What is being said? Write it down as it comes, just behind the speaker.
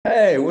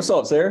Hey, what's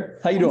up, Sarah?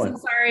 How you I'm so doing?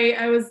 sorry.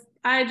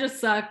 I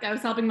just sucked. I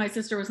was helping my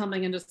sister with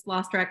something and just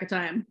lost track of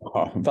time.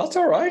 That's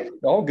all right.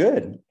 All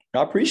good.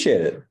 I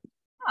appreciate it.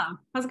 Oh,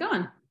 how's it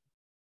going?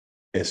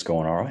 It's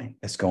going all right.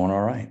 It's going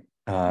all right.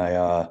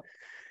 I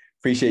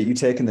appreciate you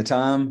taking the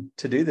time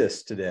to do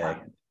this today.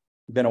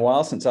 Been a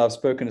while since I've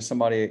spoken to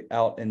somebody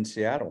out in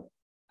Seattle.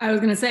 I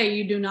was gonna say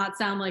you do not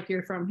sound like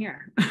you're from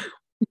here.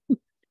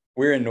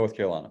 We're in North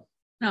Carolina.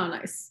 Oh,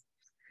 nice.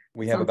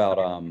 We have Sounds about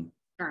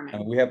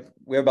charming. we have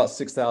about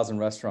 6,000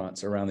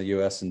 restaurants around the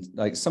US, and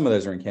like some of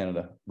those are in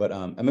Canada. But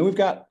I mean we've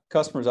got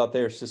customers out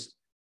there. It's just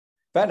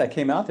in fact I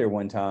came out there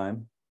one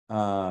time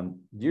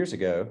years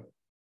ago,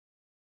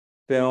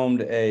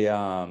 filmed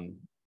a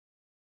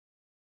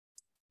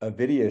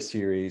video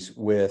series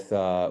with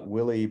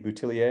Willie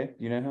Boutillier.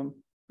 You know him?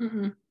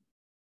 Mm-mm.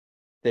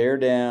 They're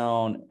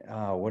down.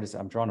 What is it?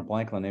 I'm drawing a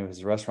blank on the name of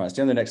his restaurant. It's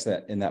down there next to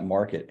that in that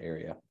market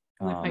area.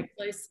 Like Um, Pike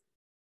Place.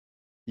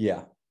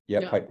 yeah,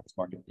 yep, Yeah. Pike Place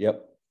Market.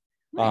 Yep.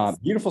 Nice.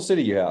 Beautiful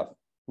city you have,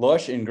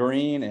 lush and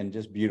green and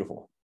just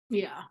beautiful.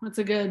 Yeah, it's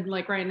a good,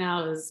 like right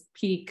now is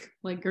peak,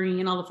 like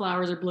green, all the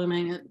flowers are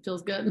blooming. It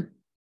feels good.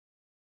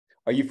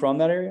 Are you from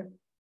that area?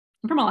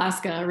 I'm from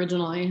Alaska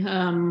originally,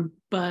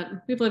 but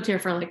we've lived here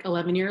for like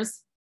 11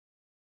 years.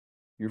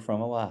 You're from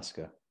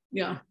Alaska.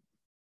 Yeah.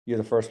 You're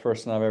the first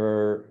person I've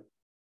ever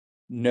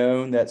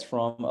known that's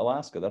from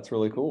Alaska. That's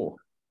really cool.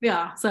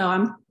 Yeah. So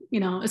I'm,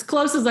 as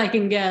close as I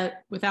can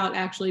get without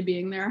actually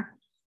being there.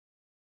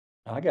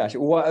 I got you.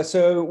 Well,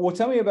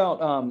 tell me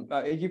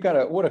about you've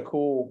got what a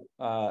cool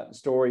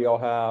story y'all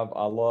have.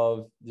 I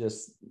love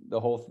just the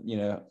whole,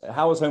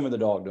 how is Home with the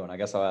dog doing? I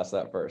guess I'll ask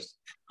that first.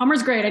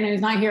 Homer's great. I know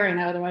he's not here right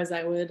now, otherwise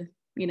I would,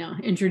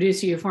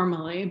 introduce you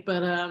formally.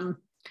 But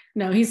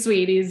no, he's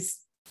sweet. He's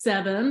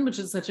 7, which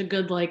is such a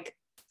good like,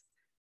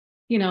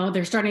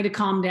 they're starting to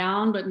calm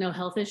down, but no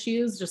health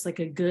issues, just like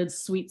a good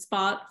sweet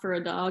spot for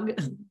a dog.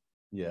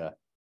 Yeah,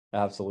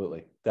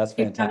 absolutely. That's It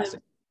kind of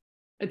fantastic.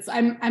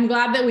 I'm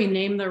glad that we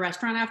named the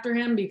restaurant after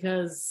him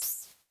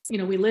because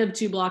we live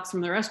 2 blocks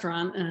from the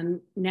restaurant and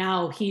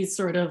now he's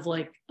sort of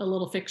like a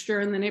little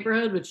fixture in the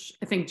neighborhood, which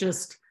I think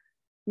just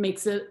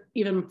makes it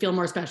even feel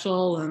more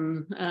special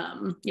and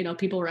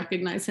people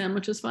recognize him,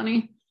 which is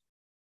funny.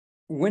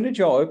 When did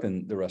y'all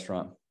open the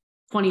restaurant?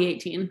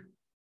 2018.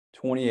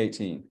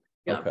 2018.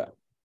 Yeah. Okay.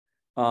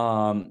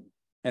 Um,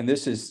 and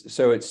this is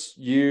so it's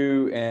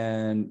you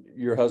and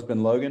your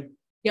husband Logan.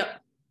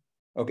 Yep.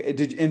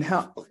 Okay. And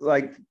how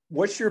like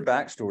what's your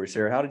backstory,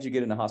 Sarah? How did you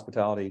get into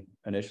hospitality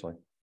initially?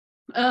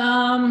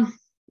 Um,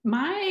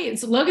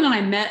 so Logan and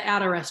I met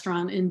at a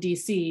restaurant in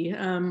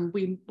DC.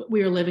 We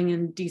were living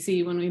in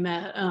DC when we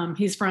met.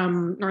 He's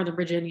from Northern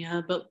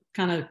Virginia, but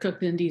kind of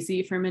cooked in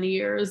DC for many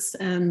years.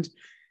 And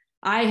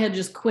I had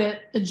just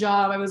quit a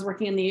job. I was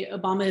working in the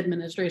Obama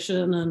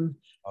administration and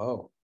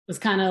Oh, was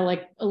kind of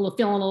like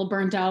feeling a little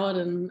burnt out.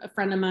 And a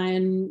friend of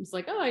mine was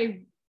like, "Oh,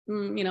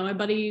 my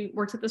buddy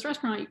works at this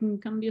restaurant. You can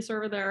come be a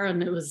server there."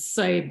 And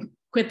so I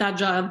quit that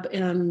job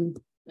and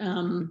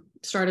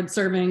started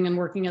serving and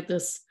working at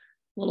this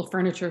little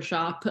furniture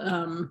shop,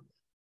 and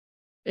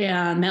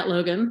met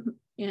Logan.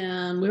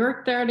 And we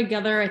worked there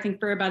together, I think,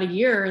 for about a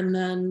year, and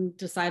then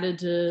decided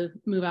to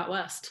move out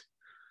west.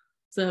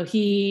 So I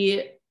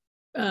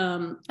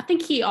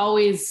think he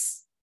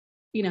always,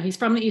 he's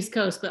from the East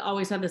Coast, but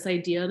always had this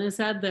idea in his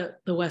head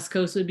that the West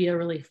Coast would be a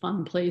really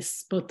fun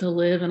place both to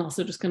live and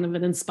also just kind of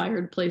an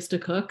inspired place to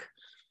cook.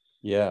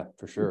 yeah,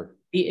 for sure.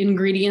 The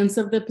ingredients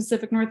of the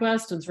Pacific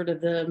Northwest and sort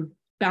of the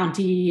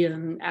bounty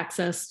and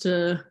access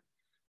to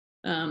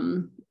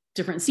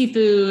different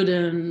seafood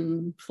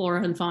and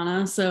flora and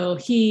fauna. So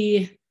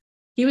he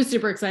was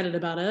super excited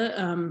about it,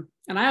 and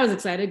I was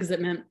excited because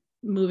it meant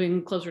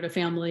moving closer to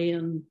family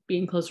and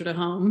being closer to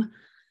home.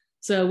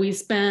 So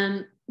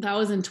that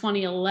was in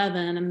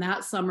 2011, and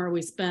that summer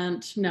we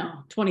spent,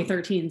 no,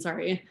 2013,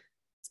 sorry,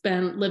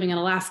 spent living in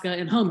Alaska,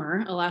 in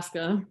Homer,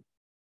 Alaska,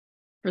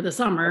 for the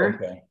summer.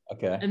 Okay.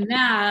 Okay. And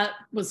that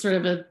was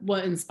sort of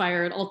what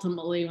inspired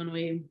ultimately when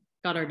we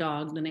got our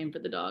dog, the name for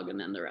the dog, and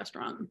then the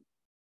restaurant.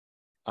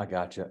 I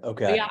gotcha. But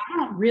Okay. yeah, I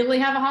don't really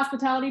have a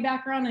hospitality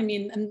background. I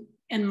mean,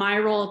 and my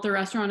role at the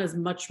restaurant is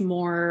much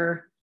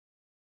more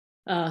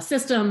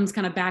systems,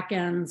 kind of back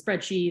end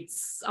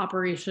spreadsheets,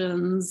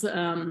 operations,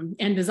 and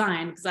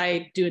design, because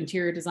I do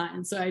interior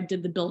design. So I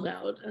did the build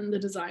out and the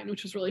design,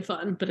 which was really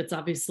fun. But it's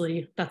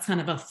obviously that's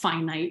kind of a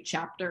finite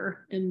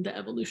chapter in the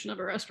evolution of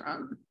a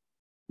restaurant.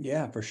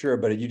 Yeah, for sure.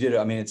 But you did it.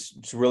 I mean,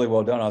 it's really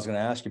well done. I was going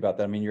to ask you about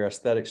that. I mean, your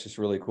aesthetics is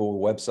really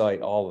cool.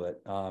 Website, all of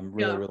it.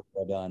 Really, Yeah. really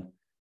well done.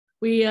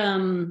 We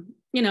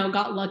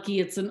got lucky.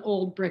 It's an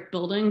old brick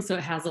building, so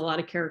it has a lot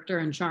of character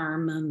and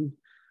charm, and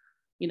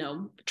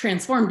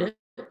transformed it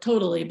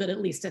totally, but at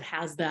least it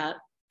has that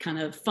kind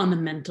of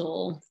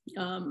fundamental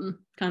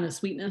kind of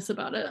sweetness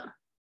about it.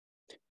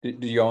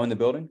 Do you own the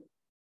building?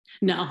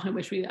 No, I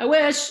wish.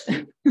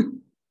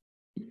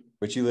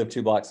 But you live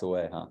 2 blocks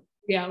away, huh?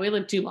 Yeah, we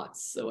live 2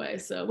 blocks away,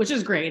 so which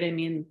is great. I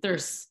mean,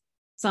 there's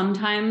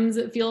sometimes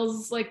it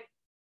feels like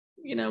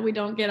we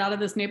don't get out of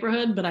this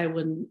neighborhood, but I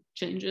wouldn't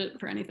change it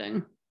for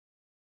anything.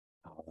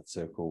 Oh, That's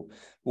so cool.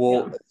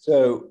 Well, Yeah.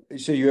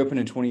 so you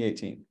opened in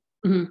 2018.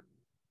 Mhm.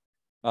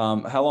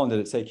 How long did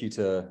it take you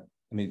to,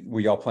 I mean, were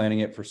y'all planning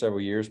it for several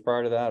years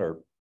prior to that, or?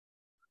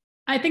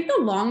 I think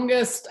the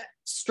longest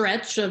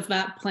stretch of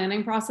that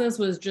planning process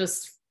was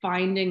just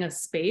finding a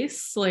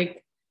space.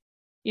 Like,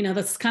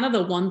 that's kind of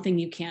the one thing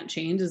you can't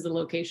change is the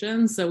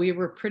location. So we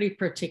were pretty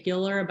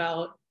particular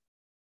about,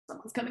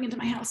 someone's coming into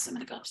my house. I'm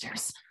going to go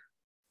upstairs.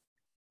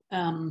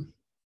 Sorry,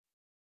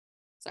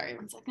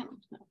 1 second.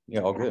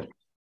 Yeah, all good.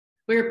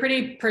 We were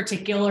pretty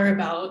particular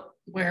about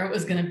where it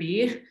was going to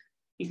be.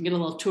 You can get a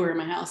little tour of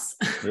my house.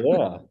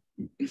 Yeah.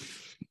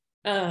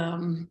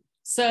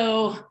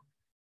 So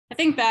I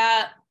think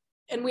that,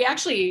 and we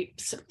actually,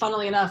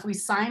 funnily enough, we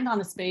signed on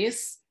a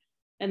space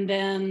and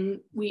then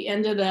we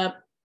ended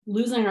up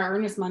losing our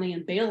earnest money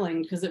and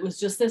bailing because it was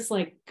just this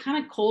like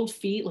kind of cold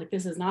feet. Like,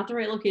 this is not the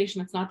right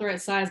location. It's not the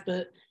right size.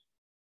 But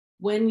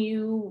when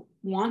you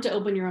want to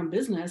open your own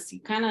business,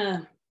 you kind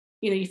of,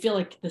 you feel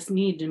like this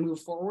need to move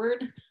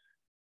forward.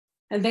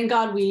 And thank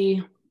God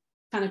we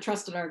kind of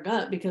trusted our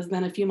gut, because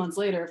then a few months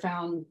later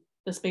found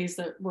the space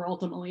that we're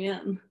ultimately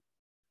in.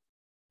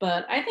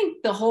 But I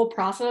think the whole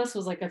process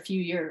was like a few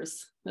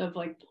years of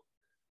like,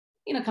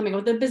 coming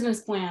up with a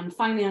business plan,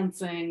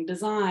 financing,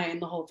 design,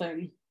 the whole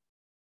thing.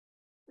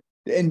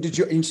 And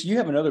so you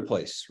have another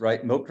place,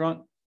 right? Milk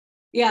Drunk?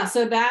 Yeah,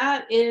 so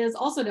that is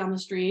also down the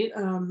street,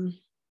 and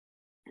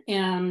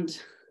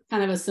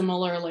kind of a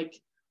similar, like,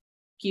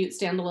 cute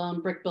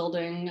standalone brick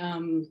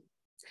building.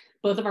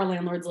 Both of our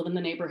landlords live in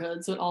the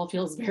neighborhood, so it all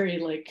feels very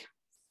like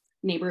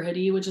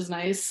neighborhoody, which is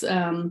nice.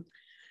 And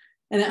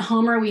at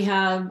Homer, we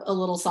have a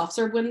little soft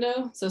serve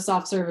window. So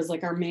soft serve is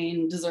like our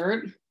main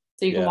dessert.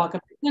 So you can walk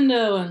up the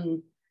window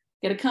and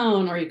get a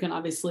cone, or you can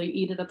obviously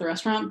eat it at the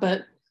restaurant.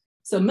 But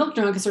so Milk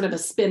Drunk is sort of a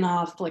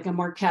spin-off, like a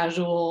more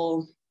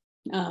casual,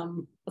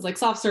 it's like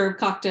soft serve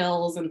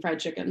cocktails and fried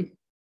chicken.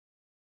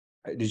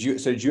 Did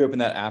you open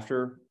that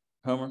after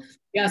Homer?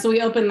 Yeah, so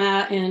we opened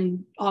that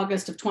in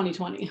August of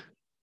 2020.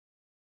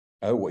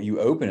 Oh, what, you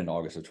opened in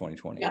August of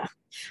 2020? Yeah,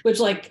 which,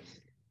 like,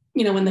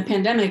 when the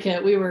pandemic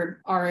hit, we were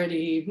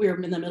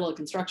in the middle of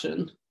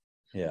construction.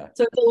 Yeah.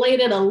 So it delayed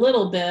it a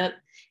little bit.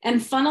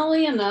 And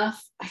funnily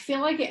enough, I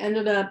feel like it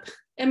ended up,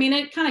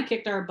 it kind of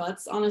kicked our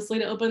butts, honestly,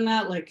 to open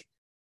that. Like,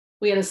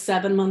 we had a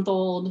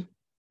 7-month-old.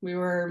 We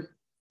were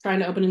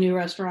trying to open a new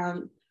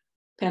restaurant,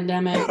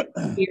 pandemic,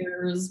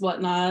 years,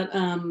 whatnot.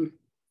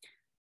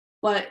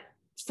 But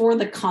for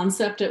the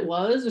concept it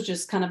was, which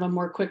is kind of a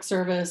more quick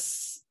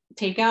service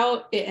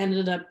takeout, it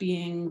ended up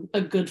being a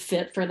good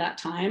fit for that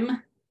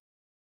time.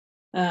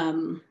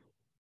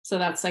 So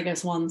that's, I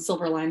guess, one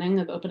silver lining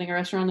of opening a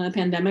restaurant in a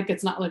pandemic.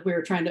 It's not like we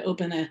were trying to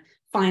open a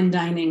fine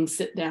dining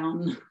sit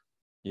down.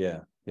 Yeah.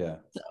 Yeah.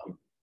 So,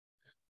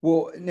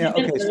 well, now,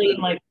 okay. Really,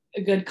 like,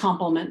 a good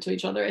complement to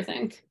each other, I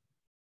think.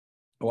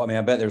 Well,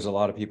 I bet there's a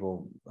lot of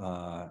people,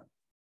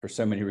 for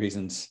so many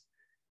reasons,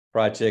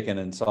 fried chicken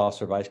and soft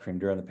serve ice cream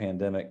during the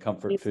pandemic,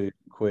 comfort food,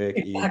 quick,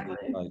 exactly.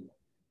 Easy, like,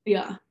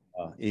 yeah.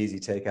 Easy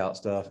takeout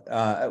stuff.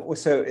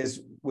 So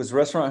was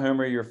Restaurant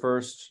Homer your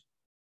first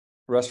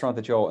restaurant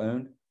that y'all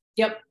owned?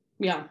 Yep.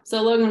 Yeah.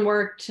 So Logan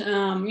worked,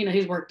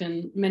 he's worked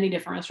in many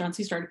different restaurants.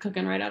 He started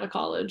cooking right out of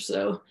college.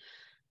 So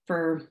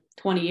for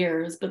 20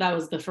 years, but that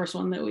was the first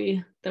one that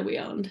we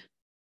owned.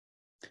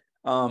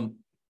 And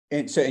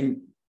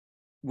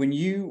when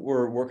you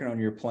were working on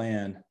your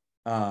plan,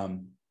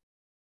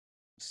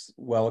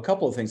 well, a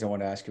couple of things I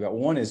want to ask you about.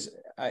 One is,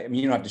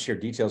 you don't have to share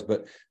details,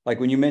 but like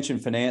when you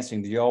mentioned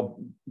financing, do y'all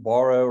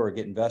borrow or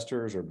get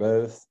investors or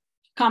both?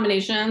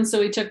 Combination. So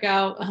we took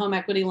out a home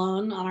equity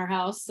loan on our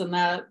house, and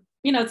that,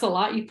 it's a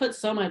lot. You put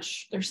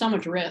there's so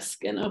much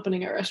risk in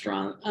opening a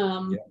restaurant.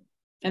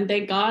 And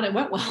thank God it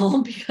went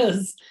well,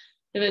 because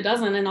if it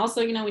doesn't, and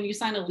also, when you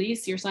sign a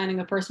lease, you're signing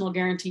a personal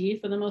guarantee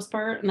for the most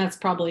part. And that's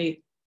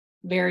probably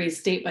varies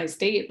state by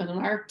state, but in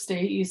our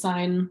state, you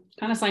kind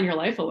of sign your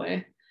life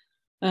away.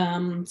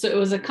 So it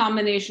was a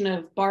combination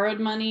of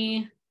borrowed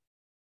money,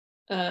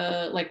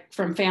 like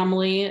from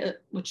family,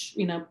 which,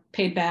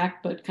 paid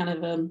back, but kind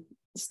of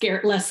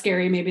less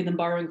scary maybe than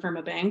borrowing from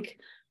a bank.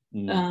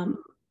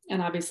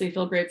 And obviously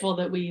feel grateful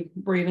that we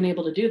were even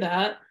able to do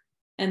that.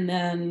 And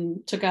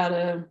then took out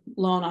a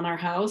loan on our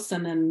house,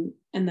 and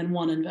then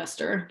one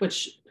investor,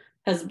 which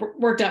has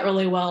worked out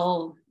really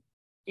well.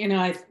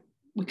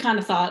 We kind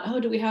of thought, oh,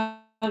 do we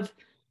have 1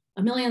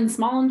 million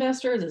small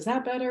investors? Is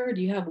that better?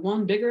 Do you have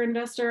one bigger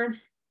investor?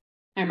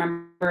 I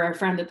remember our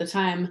friend at the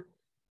time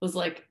was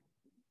like,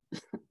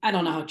 I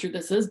don't know how true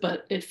this is,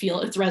 but it's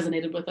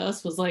resonated with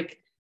us, was like,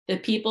 the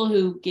people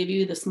who give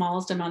you the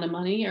smallest amount of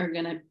money are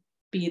going to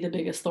be the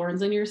biggest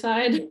thorns in your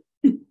side.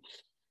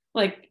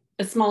 Like,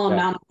 a small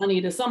amount of money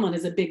to someone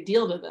is a big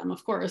deal to them,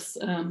 of course.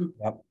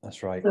 Yep,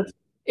 that's right.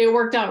 It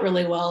worked out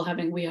really well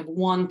we have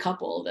one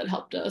couple that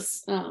helped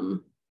us.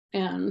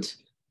 And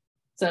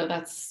so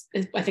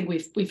I think we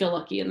feel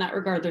lucky in that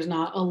regard. There's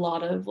not a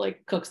lot of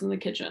like cooks in the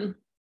kitchen.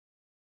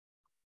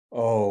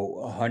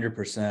 Oh,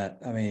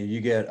 100%. I mean, you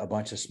get a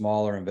bunch of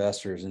smaller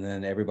investors, and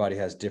then everybody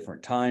has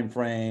different time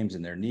frames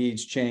and their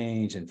needs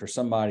change. And for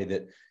somebody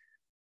that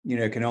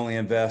can only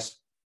invest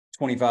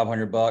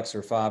 $2,500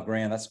 or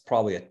 $5,000, that's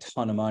probably a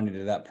ton of money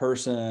to that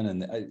person.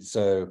 And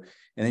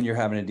then you're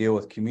having to deal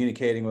with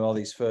communicating with all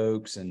these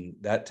folks, and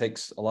that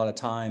takes a lot of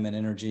time and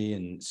energy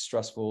and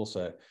stressful.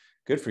 So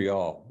good for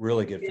y'all.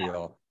 Really good for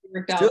y'all. It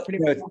worked out pretty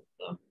well.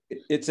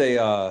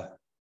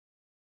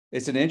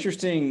 It's an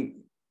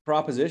interesting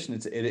proposition.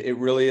 It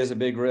really is a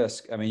big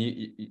risk. I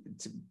mean,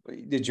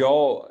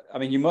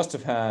 you must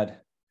have had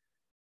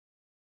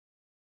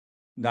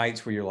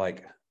nights where you're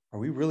like, are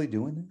we really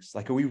doing this?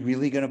 Like, are we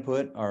really going to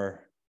put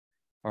our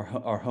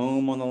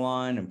home on the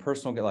line and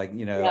personal, like,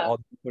 all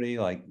the,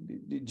 like,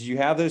 did you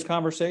have those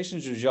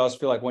conversations, or did y'all just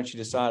feel like once you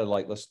decided,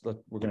 like,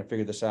 we're going to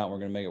figure this out, and we're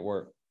going to make it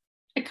work?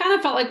 It kind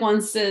of felt like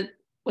once it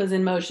was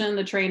in motion,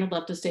 the train had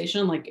left the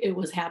station, like it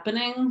was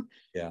happening.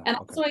 Yeah. And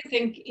also I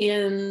think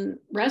in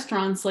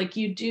restaurants, like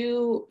you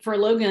do for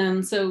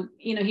Logan, so,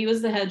 he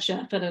was the head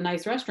chef at a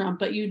nice restaurant,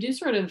 but you do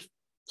sort of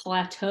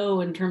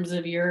plateau in terms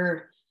of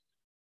your,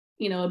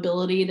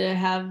 ability to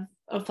have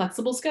a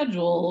flexible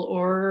schedule,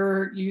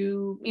 or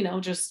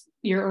just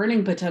your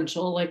earning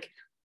potential. Like,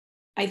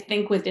 I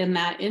think within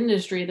that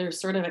industry, there's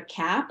sort of a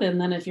cap.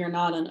 And then if you're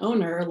not an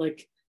owner,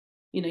 like,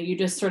 you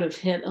just sort of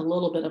hit a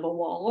little bit of a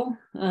wall.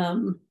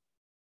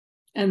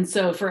 And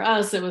so for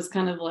us, it was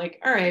kind of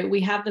like, all right, we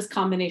have this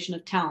combination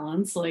of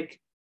talents. Like,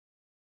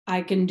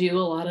 I can do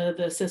a lot of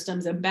the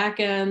systems and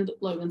back end.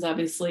 Logan's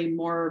obviously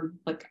more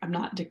like, I'm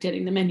not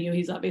dictating the menu.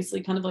 He's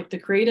obviously kind of like the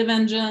creative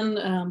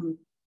engine.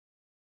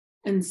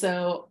 And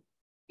so,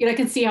 I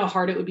can see how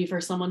hard it would be for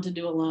someone to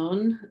do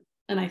alone.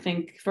 And I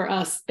think for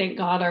us, thank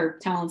God our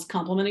talents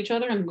complement each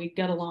other and we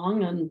get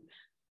along, and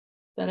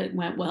that it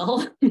went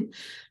well.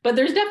 But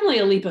there's definitely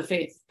a leap of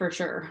faith for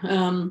sure.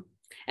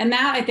 And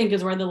that, I think,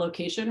 is where the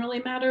location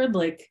really mattered.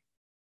 Like,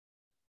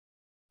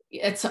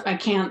 I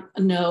can't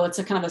know, it's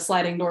a kind of a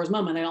sliding doors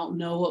moment. I don't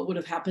know what would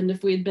have happened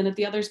if we had been at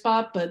the other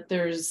spot, but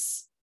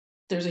there's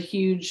a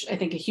huge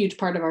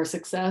part of our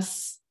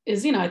success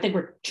is, I think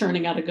we're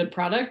churning out a good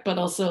product, but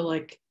also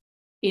like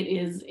it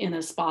is in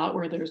a spot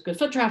where there's good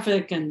foot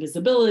traffic and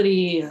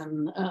visibility,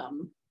 and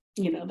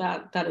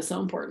that is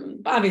so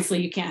important. But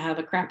obviously you can't have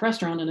a crap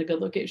restaurant in a good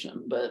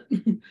location, but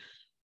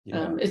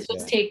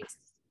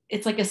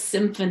it's like a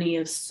symphony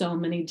of so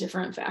many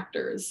different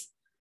factors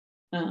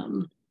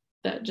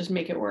that just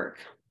make it work.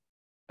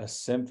 A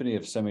symphony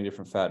of so many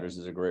different factors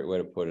is a great way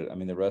to put it. I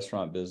mean, the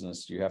restaurant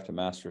business, you have to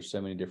master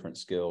so many different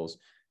skills.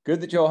 Good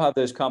that y'all have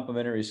those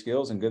complementary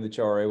skills, and good that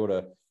y'all are able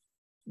to,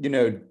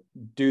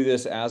 do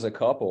this as a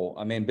couple.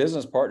 I mean,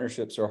 business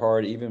partnerships are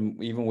hard, even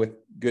with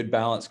good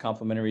balanced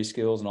complementary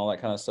skills and all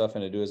that kind of stuff,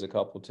 and to do as a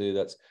couple too.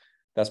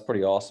 That's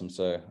pretty awesome.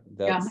 So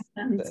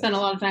spend a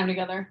lot of time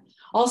together.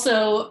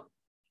 Also,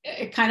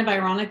 kind of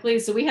ironically,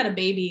 so we had a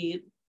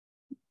baby,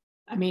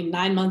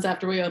 9 months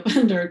after we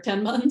opened, or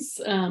 10 months.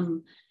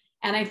 And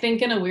I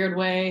think in a weird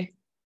way,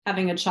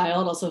 having a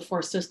child also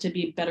forced us to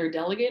be better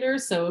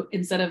delegators. So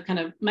instead of kind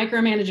of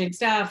micromanaging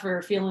staff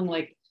or feeling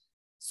like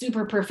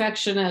super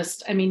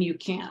perfectionist, you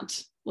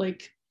can't.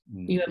 Like,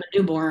 you have a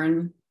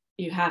newborn,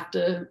 you have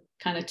to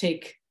kind of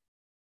take,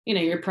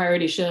 your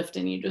priority shift,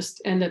 and you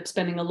just end up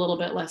spending a little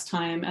bit less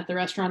time at the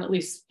restaurant, at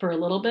least for a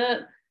little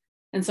bit.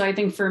 And so I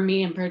think for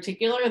me in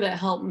particular, that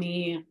helped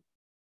me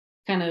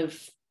kind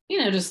of,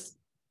 just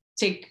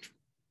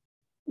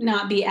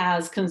not be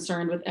as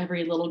concerned with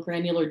every little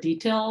granular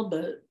detail,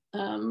 but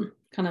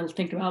kind of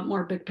think about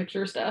more big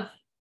picture stuff.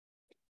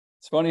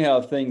 It's funny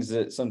how things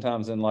that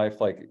sometimes in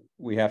life, like,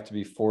 we have to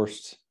be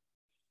forced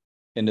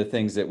into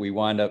things that we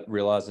wind up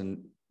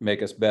realizing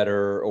make us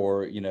better,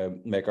 or,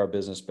 make our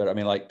business better. I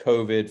mean, like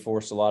COVID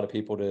forced a lot of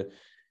people to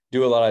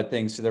do a lot of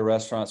things to their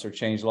restaurants, or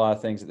change a lot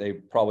of things that they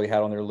probably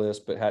had on their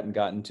list but hadn't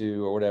gotten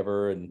to, or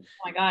whatever. And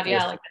oh my God,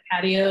 yeah, like the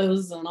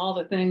patios and all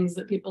the things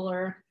that people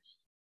are.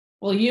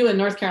 Well, you in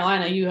North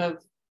Carolina, you have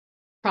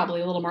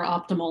probably a little more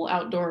optimal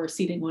outdoor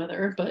seating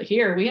weather, but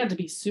here we had to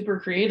be super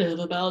creative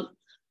about,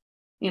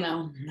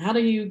 how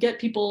do you get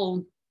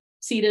people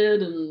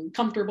seated and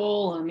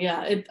comfortable? And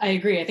I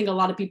agree. I think a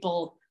lot of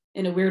people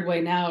in a weird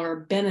way now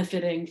are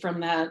benefiting from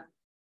that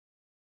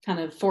kind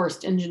of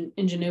forced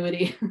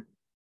ingenuity.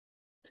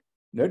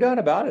 No doubt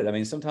about it. I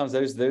mean, sometimes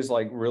those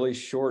like really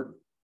short,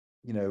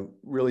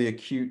 really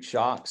acute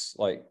shocks,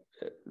 like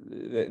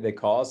they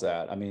cause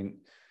that. I mean,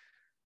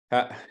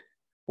 I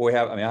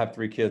have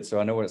 3 kids, so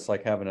I know what it's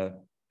like having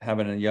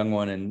a young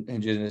one,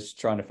 and just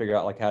trying to figure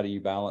out, like, how do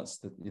you balance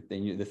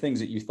the things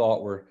that you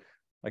thought were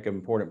like an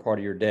important part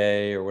of your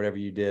day, or whatever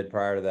you did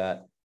prior to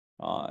that.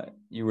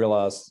 You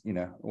realize,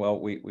 well,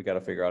 we got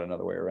to figure out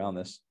another way around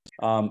this.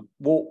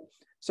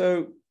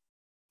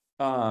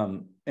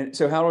 And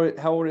so how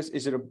old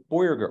is it, a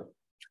boy or a girl?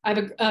 I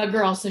have a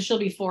girl, so she'll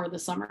be 4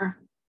 this summer.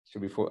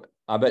 She'll be 4.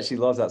 I bet she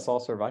loves that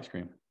soft serve ice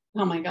cream.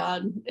 Oh my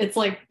God. It's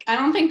like,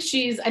 I think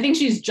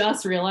she's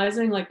just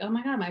realizing, like, oh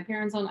my God, my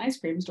parents own ice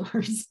cream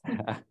stores.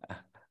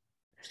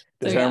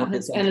 Does Homer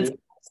get some too?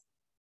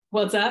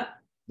 What's that?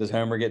 Does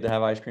Homer get to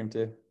have ice cream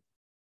too?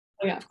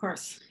 Oh yeah, of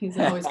course. He's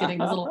always getting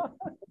his little.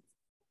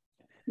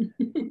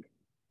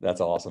 That's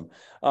awesome.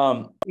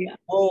 Yeah.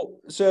 Well,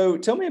 so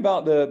tell me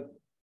about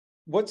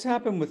what's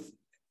happened with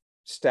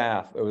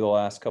staff over the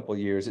last couple of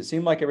years. It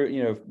seemed like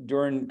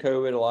during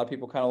COVID, a lot of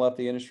people kind of left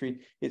the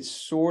industry. It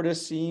sort of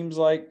seems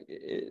like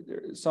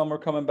some are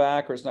coming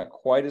back, or it's not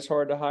quite as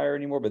hard to hire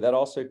anymore, but that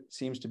also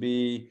seems to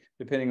be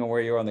depending on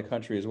where you are in the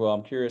country as well.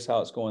 I'm curious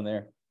how it's going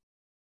there.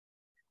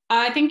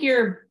 I think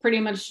you're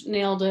pretty much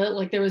nailed it.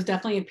 Like there was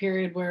definitely a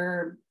period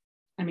where,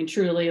 I mean,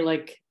 truly,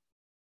 like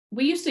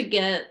we used to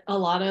get a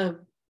lot of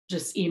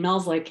just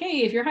emails like,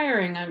 hey, if you're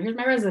hiring, here's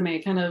my resume,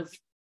 kind of,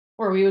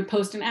 or we would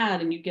post an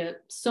ad and you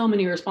get so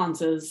many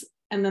responses.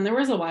 And then there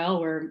was a while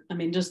where, I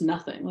mean, just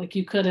nothing, like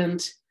you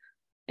couldn't,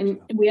 and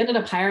we ended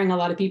up hiring a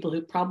lot of people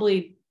who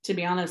probably, to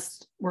be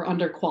honest, were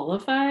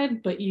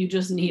underqualified, but you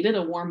just needed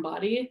a warm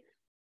body.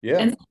 Yeah.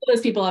 And some of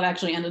those people have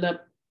actually ended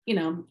up,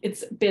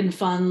 it's been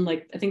fun.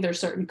 Like I think there's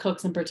certain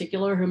cooks in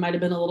particular who might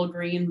have been a little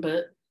green,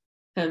 but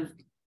have,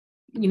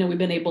 we've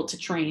been able to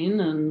train.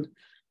 And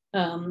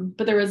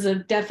but there was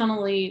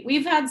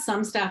we've had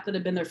some staff that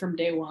have been there from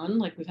day one.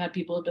 Like we've had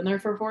people who've been there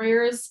for 4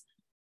 years.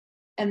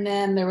 And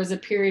then there was a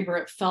period where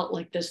it felt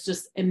like this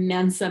just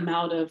immense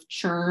amount of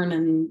churn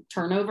and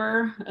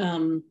turnover.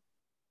 And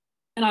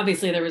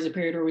obviously there was a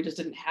period where we just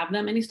didn't have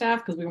that many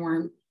staff because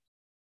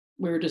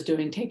we were just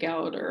doing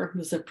takeout, or it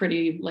was a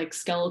pretty like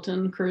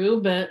skeleton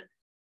crew. But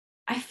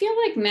I feel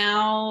like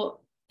now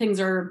things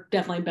are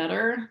definitely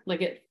better.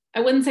 Like I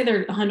wouldn't say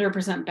they're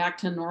 100% back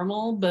to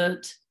normal,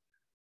 but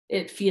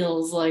it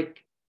feels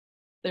like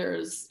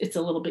it's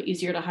a little bit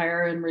easier to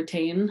hire and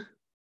retain.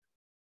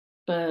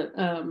 But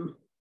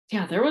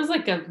yeah, there was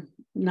like a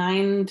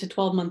 9 to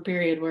 12 month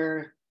period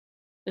where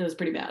it was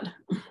pretty bad.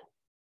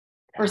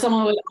 Or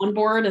someone was on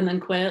board and then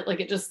quit. Like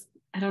it just,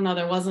 I don't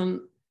know,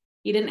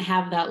 you didn't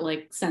have that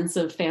like sense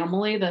of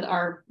family that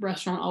our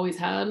restaurant always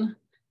had.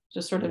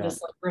 Just sort of this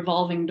like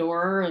revolving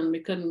door, and we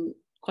couldn't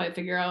quite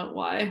figure out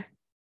why.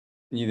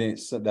 You think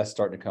that's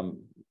starting to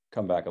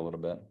come back a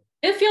little bit?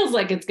 It feels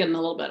like it's getting a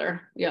little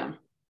better. Yeah.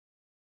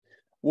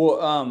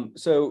 Well,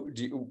 so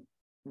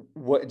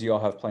what do y'all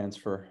have plans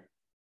for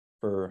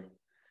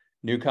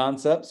new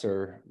concepts,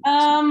 or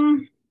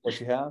what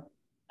you have?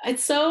 I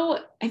feel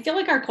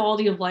like our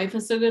quality of life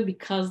is so good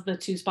because the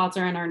two spots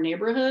are in our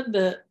neighborhood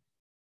that,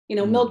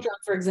 Milk Drunk,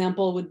 for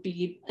example, would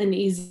be an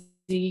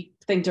easy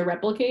thing to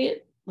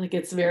replicate. Like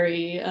it's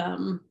very,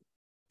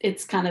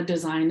 it's kind of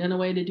designed in a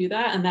way to do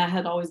that. And that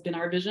had always been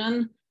our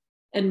vision.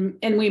 And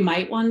we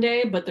might one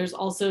day, but there's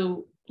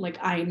also, like,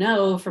 I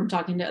know from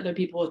talking to other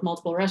people with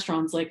multiple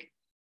restaurants, like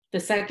the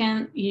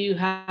second you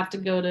have to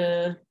go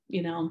to,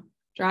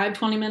 drive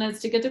 20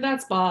 minutes to get to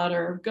that spot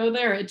or go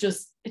there, it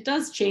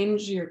does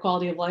change your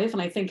quality of life.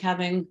 And I think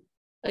having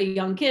a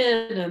young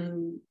kid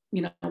and,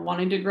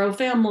 wanting to grow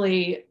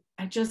family,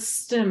 I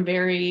just am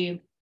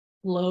very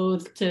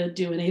loath to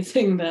do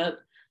anything that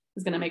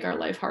is going to make our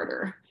life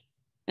harder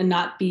and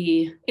not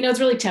be, it's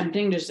really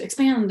tempting to just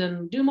expand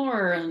and do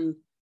more. And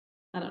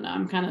I don't know,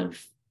 I'm kind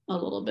of a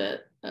little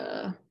bit,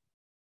 I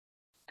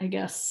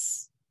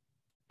guess,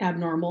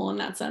 abnormal in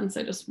that sense.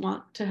 I just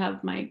want to have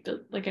I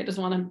just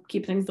want to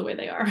keep things the way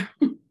they are.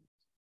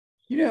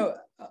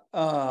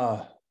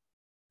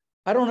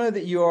 I don't know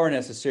that you are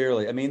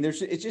necessarily. I mean,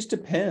 it just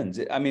depends.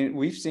 I mean,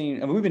 we've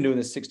been doing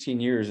this 16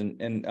 years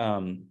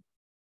and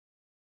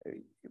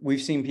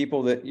we've seen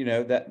people that,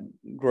 that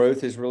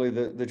growth is really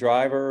the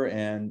driver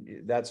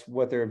and that's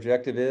what their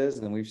objective is.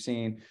 And we've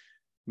seen,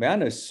 I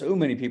know so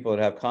many people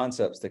that have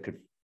concepts that could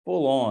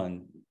full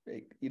on,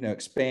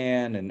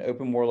 expand and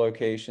open more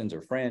locations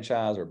or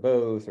franchise or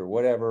both or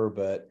whatever.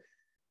 But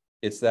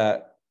it's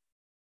that,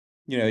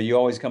 you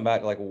always come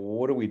back like, well,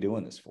 what are we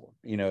doing this for?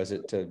 Is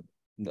it to,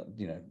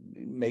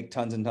 make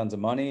tons and tons of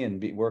money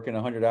and be working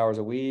 100 hours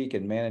a week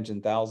and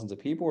managing thousands of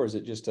people? Or is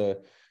it just to,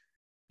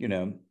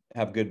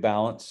 have good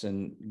balance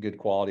and good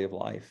quality of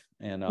life?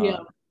 And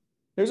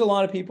there's a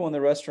lot of people in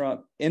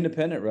the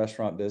independent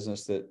restaurant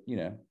business that,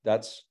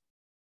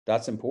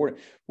 that's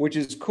important, which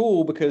is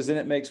cool because then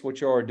it makes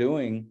what you are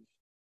doing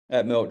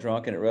at Milk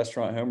Drunk and at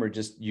Restaurant Homer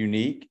just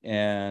unique,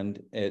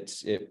 and it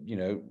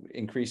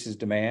increases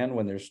demand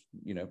when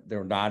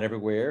they're not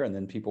everywhere, and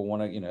then people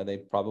want to, they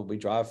probably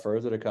drive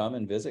further to come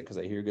and visit because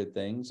they hear good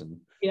things. And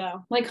yeah,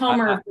 like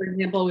Homer, for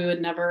example, we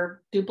would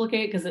never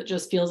duplicate because it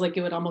just feels like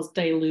it would almost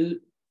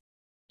dilute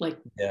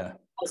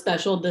how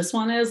special this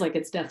one is. Like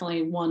it's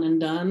definitely one and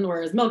done,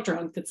 whereas Milk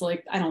Drunk, it's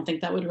like I don't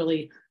think that would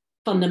really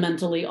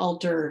fundamentally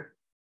alter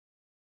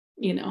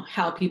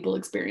how people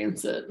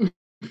experience it.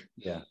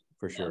 Yeah,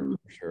 for sure.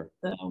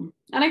 So,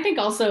 and I think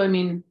also, I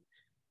mean,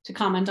 to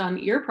comment on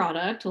your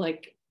product,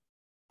 like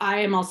I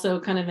am also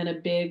kind of in a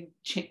big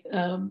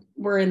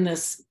we're in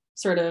this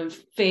sort of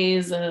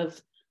phase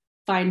of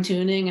fine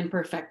tuning and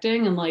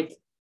perfecting, and like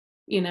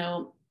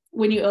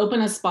when you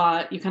open a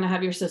spot, you kind of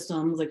have your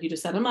systems, like you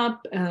just set them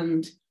up,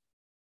 and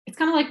it's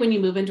kind of like when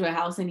you move into a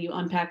house and you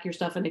unpack your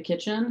stuff in the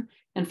kitchen,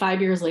 and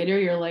 5 years later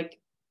you're like,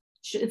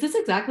 is this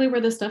exactly where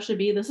this stuff should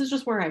be? This is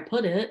just where I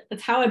put it.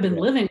 It's how I've been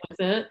living with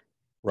it.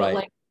 Right. But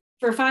like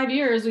for 5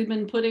 years, we've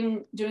been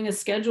doing a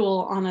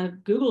schedule on a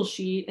Google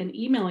sheet and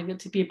emailing it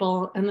to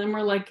people. And then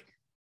we're like,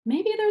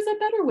 maybe there's a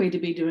better way to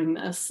be doing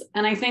this.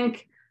 And I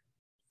think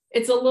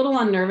it's a little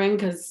unnerving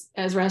because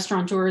as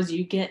restaurateurs,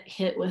 you get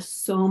hit with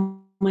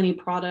so many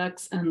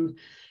products and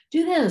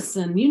do this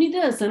and you need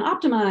this and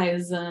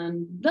optimize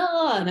and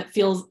blah, and it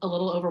feels a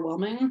little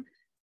overwhelming.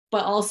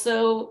 But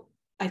also,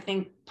 I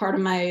think part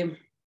of my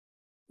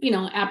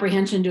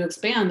apprehension to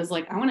expand is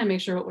like, I want to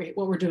make sure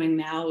what we're doing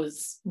now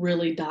is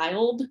really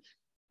dialed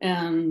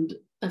and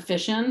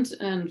efficient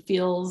and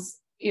feels,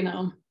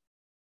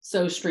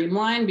 so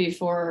streamlined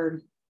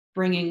before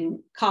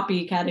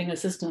copycatting a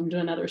system to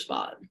another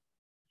spot.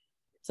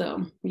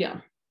 So,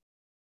 yeah.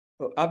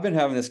 Well, I've been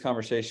having this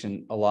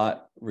conversation a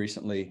lot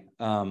recently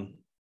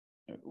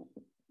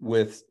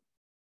with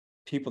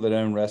people that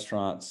own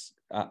restaurants.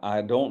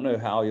 I don't know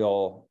how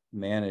y'all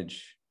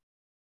manage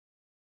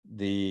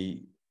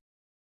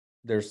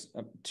there's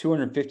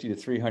 250 to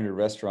 300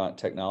 restaurant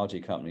technology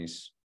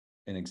companies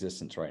in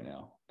existence right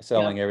now,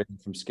 selling everything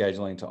from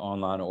scheduling to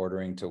online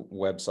ordering to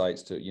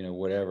websites to,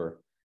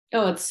 whatever.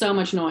 Oh, it's so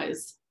much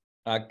noise.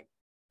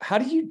 How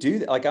do you do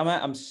that? Like,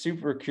 I'm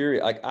super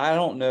curious. Like, I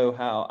don't know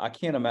how. I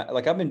can't imagine.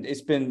 Like, I've been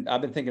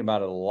thinking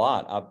about it a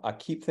lot. I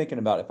keep thinking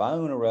about if I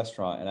own a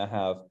restaurant and I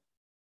have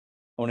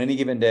on any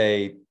given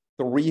day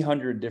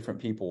 300 different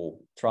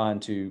people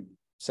trying to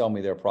sell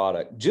me their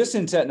product just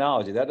in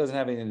technology. That doesn't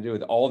have anything to do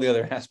with all the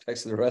other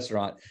aspects of the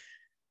restaurant,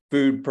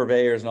 food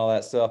purveyors and all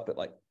that stuff. But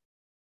like,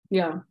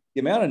 the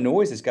amount of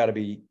noise has got to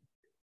be,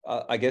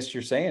 I guess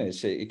you're saying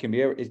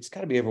it's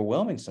got to be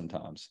overwhelming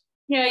sometimes.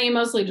 Yeah. You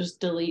mostly just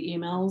delete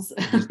emails.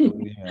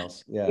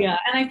 Yeah. Yeah.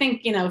 And I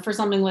think, for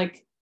something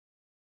like,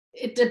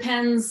 it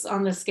depends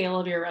on the scale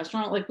of your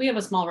restaurant. Like we have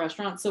a small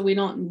restaurant, so we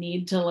don't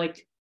need to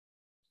like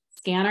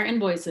scan our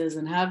invoices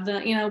and have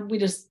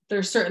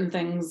there's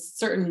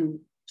certain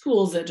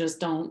tools that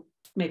just don't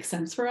make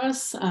sense for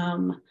us.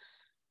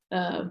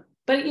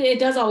 But it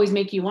does always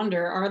make you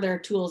wonder, are there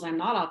tools I'm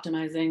not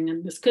optimizing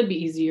and this could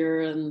be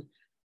easier?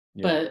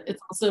 But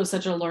it's also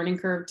such a learning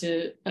curve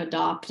to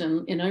adopt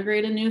and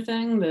integrate a new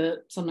thing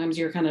that sometimes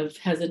you're kind of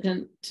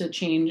hesitant to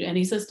change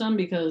any system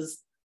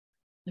because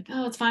like,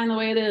 oh, it's fine the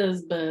way it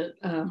is. But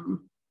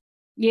I'm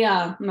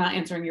not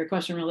answering your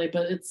question really,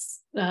 but it's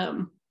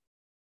I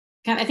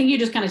think you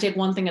just kind of take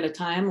one thing at a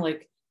time.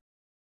 Like,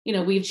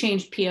 we've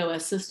changed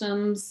POS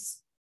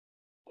systems,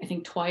 I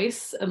think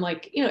twice. And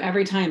like,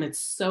 every time it's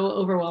so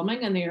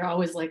overwhelming and you're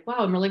always like, wow,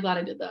 I'm really glad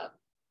I did that.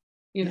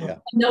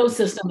 No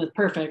system is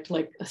perfect,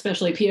 like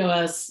especially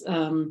POS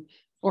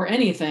or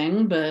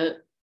anything,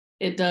 but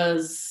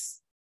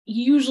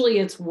usually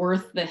it's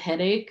worth the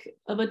headache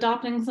of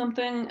adopting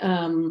something.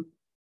 And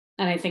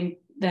I think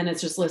then it's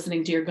just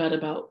listening to your gut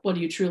about what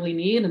do you truly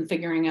need and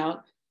figuring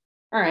out,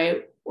 all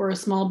right, we're a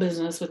small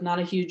business with not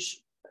a huge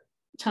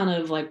ton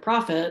of like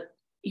profit.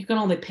 You can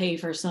only pay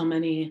for so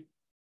many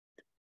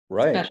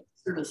special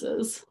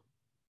services.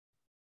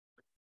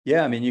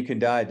 Yeah, I mean, you can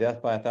die a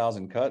death by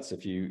 1,000 cuts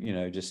if you,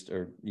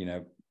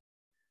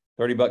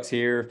 $30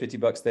 here,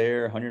 $50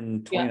 there,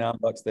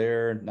 $129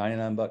 there,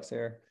 $99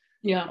 there.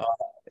 Yeah.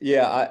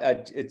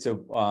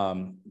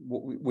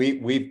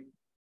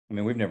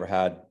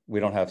 We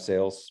don't have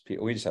sales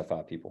people. We just have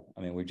 5 people.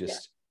 I mean, we've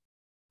just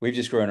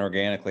grown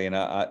organically, and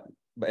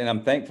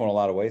I'm thankful in a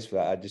lot of ways for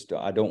that.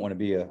 I don't want to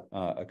be a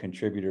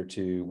contributor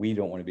to. We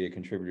don't want to be a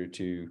contributor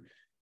to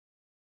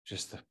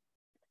just the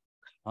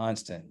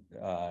constant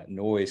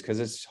noise, because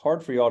it's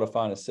hard for y'all to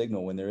find a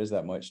signal when there is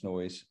that much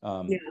noise.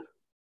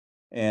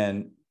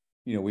 And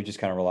we just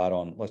kind of relied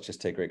on, let's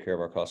just take great care of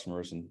our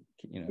customers and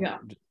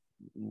and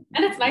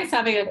it's nice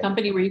having a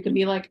company where you can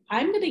be like,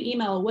 I'm going to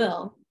email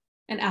Will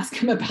and ask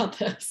him about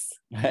this.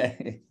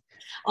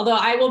 Although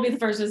I will be the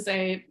first to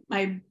say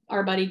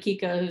our buddy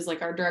Kika, who's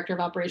like our director of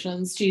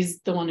operations,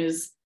 she's the one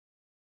who's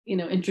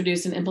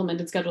introduced and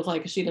implemented Schedulefly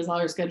because she does all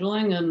her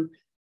scheduling, and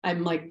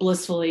I'm like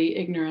blissfully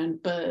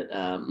ignorant, but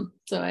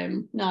so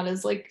I'm not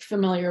as like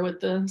familiar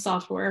with the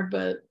software,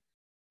 but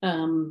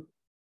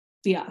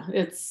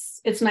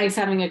it's nice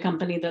having a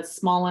company that's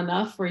small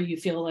enough where you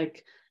feel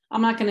like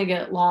I'm not going to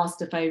get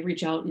lost if I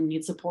reach out and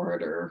need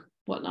support or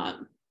whatnot.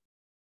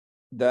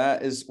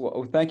 That is,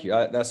 well, thank you.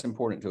 That's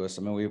important to us.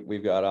 I mean,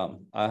 we've got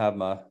I have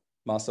my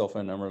cell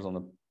phone numbers on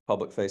the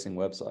public facing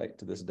website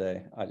to this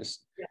day.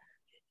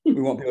 We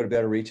want people to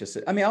better reach us.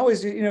 I mean, I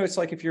always, it's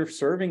like if you're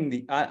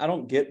serving I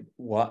don't get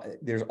why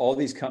there's all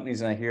these companies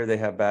and I hear they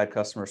have bad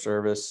customer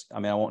service. I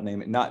mean, I won't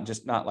name it, not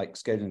like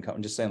scheduling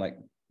company, just saying like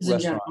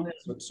restaurant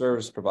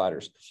service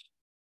providers.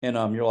 And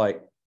you're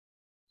like,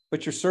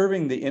 but you're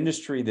serving the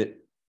industry that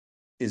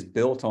is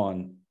built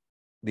on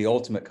the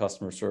ultimate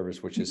customer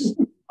service, which is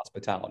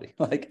hospitality.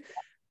 Like,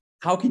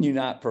 how can you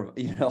not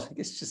provide, like,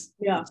 it's just,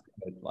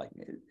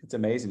 it's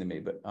amazing to me.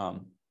 But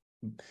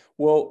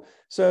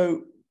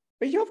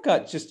but y'all have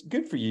got, just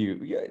good for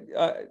you.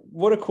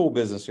 What a cool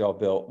business y'all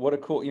built. What a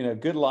cool,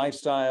 good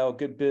lifestyle,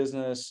 good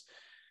business.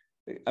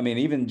 I mean,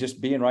 even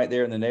just being right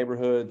there in the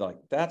neighborhood, like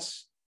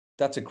that's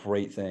a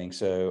great thing.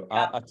 So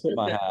I tip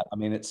my hat. I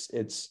mean,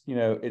 it's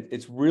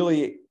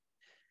really,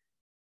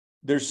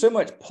 there's so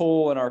much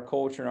pull in our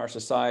culture and our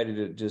society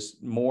to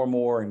just more and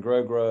more and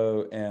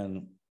grow.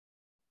 And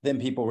then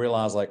people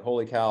realize like,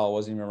 holy cow, I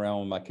wasn't even around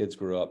when my kids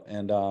grew up.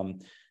 And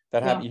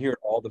that happens, you hear it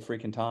all the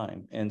freaking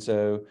time. And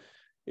so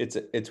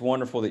it's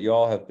wonderful that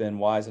y'all have been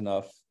wise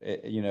enough,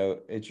 you know,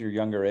 at your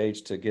younger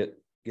age to get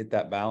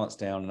that balance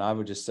down. And I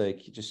would just say,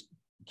 just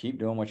keep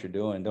doing what you're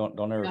doing. Don't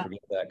ever forget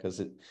that, because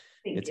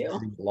it's easy to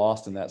get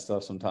lost in that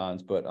stuff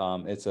sometimes, but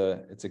it's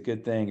a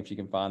good thing if you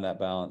can find that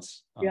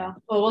balance. Yeah.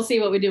 Well, we'll see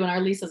what we do when our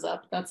lease is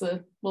up. I'll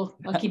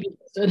keep you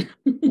posted.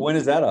 When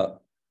is that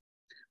up?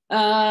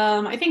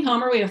 I think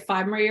Homer, we have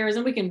 5 more years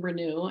and we can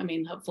renew. I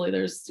mean, hopefully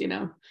there's, you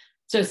know,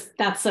 just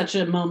that's such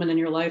a moment in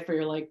your life where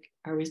you're like,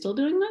 are we still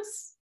doing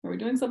this? Are we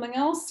doing something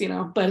else? You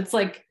know, but it's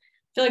like,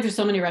 I feel like there's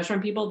so many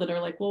restaurant people that are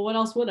like, well, what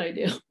else would I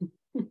do?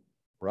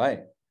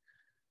 Right.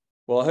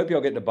 Well, I hope y'all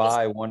get to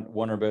buy one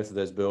or both of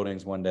those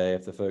buildings one day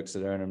if the folks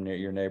that own them,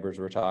 your neighbors,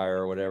 retire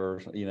or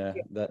whatever. You know,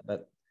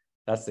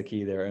 that's the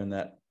key there. Own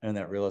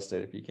that real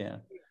estate if you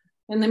can.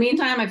 In the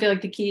meantime, I feel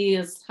like the key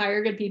is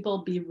hire good people,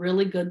 be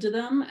really good to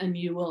them, and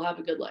you will have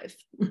a good life.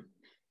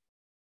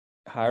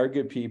 Hire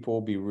good people,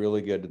 be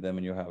really good to them,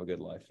 and you'll have a good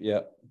life.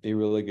 Yep. Be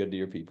really good to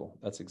your people.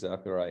 That's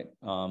exactly right.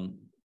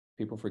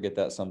 People forget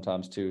that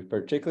sometimes too,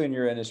 particularly in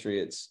your industry.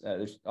 It's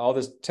there's all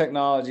this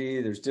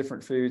technology, there's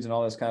different foods and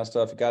all this kind of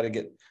stuff. You got to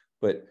get,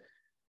 but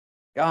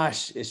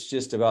gosh, it's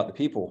just about the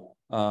people.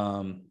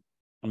 I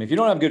mean, if you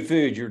don't have good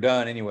food, you're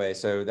done anyway.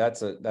 So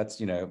that's,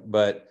 you know,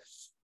 but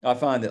I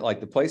find that like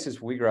the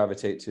places we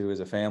gravitate to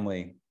as a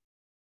family,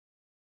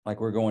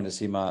 like we're going to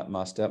see my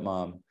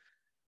stepmom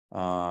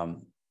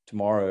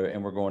tomorrow,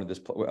 and we're going to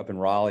this up in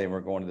Raleigh, and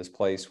we're going to this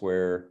place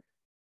where,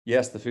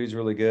 yes, the food's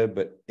really good,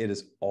 but it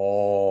is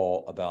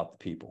all about the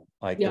people.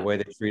 Like the way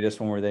they treat us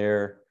when we're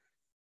there.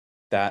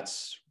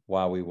 That's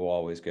why we will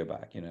always go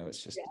back. You know,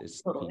 it's just,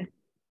 it's totally.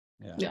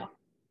 Yeah.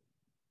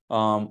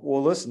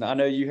 Well, listen, I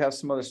know you have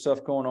some other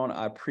stuff going on.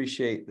 I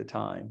appreciate the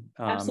time.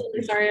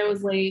 Absolutely. Sorry I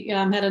was late.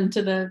 Yeah, I'm heading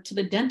to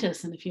the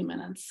dentist in a few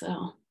minutes.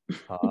 So.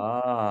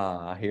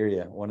 I hear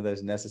you. One of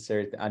those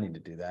necessary. I need to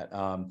do that.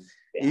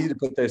 Easy to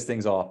put those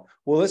things off.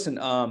 Well, listen,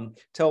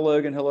 tell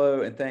Logan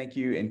hello and thank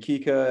you, and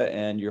Kika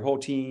and your whole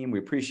team. We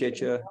appreciate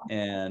you,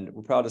 and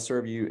we're proud to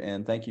serve you.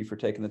 And thank you for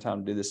taking the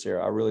time to do this,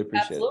 Sarah. I really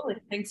appreciate it. Absolutely.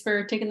 Thanks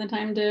for taking the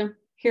time to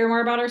hear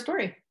more about our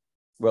story.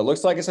 Well, it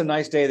looks like it's a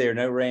nice day there.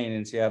 No rain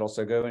in Seattle,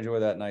 so go enjoy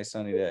that nice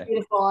sunny day.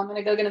 Beautiful. I'm going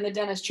to go get in the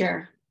dentist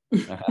chair.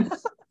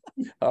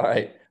 All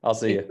right. I'll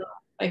see you.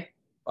 Bye.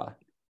 Bye.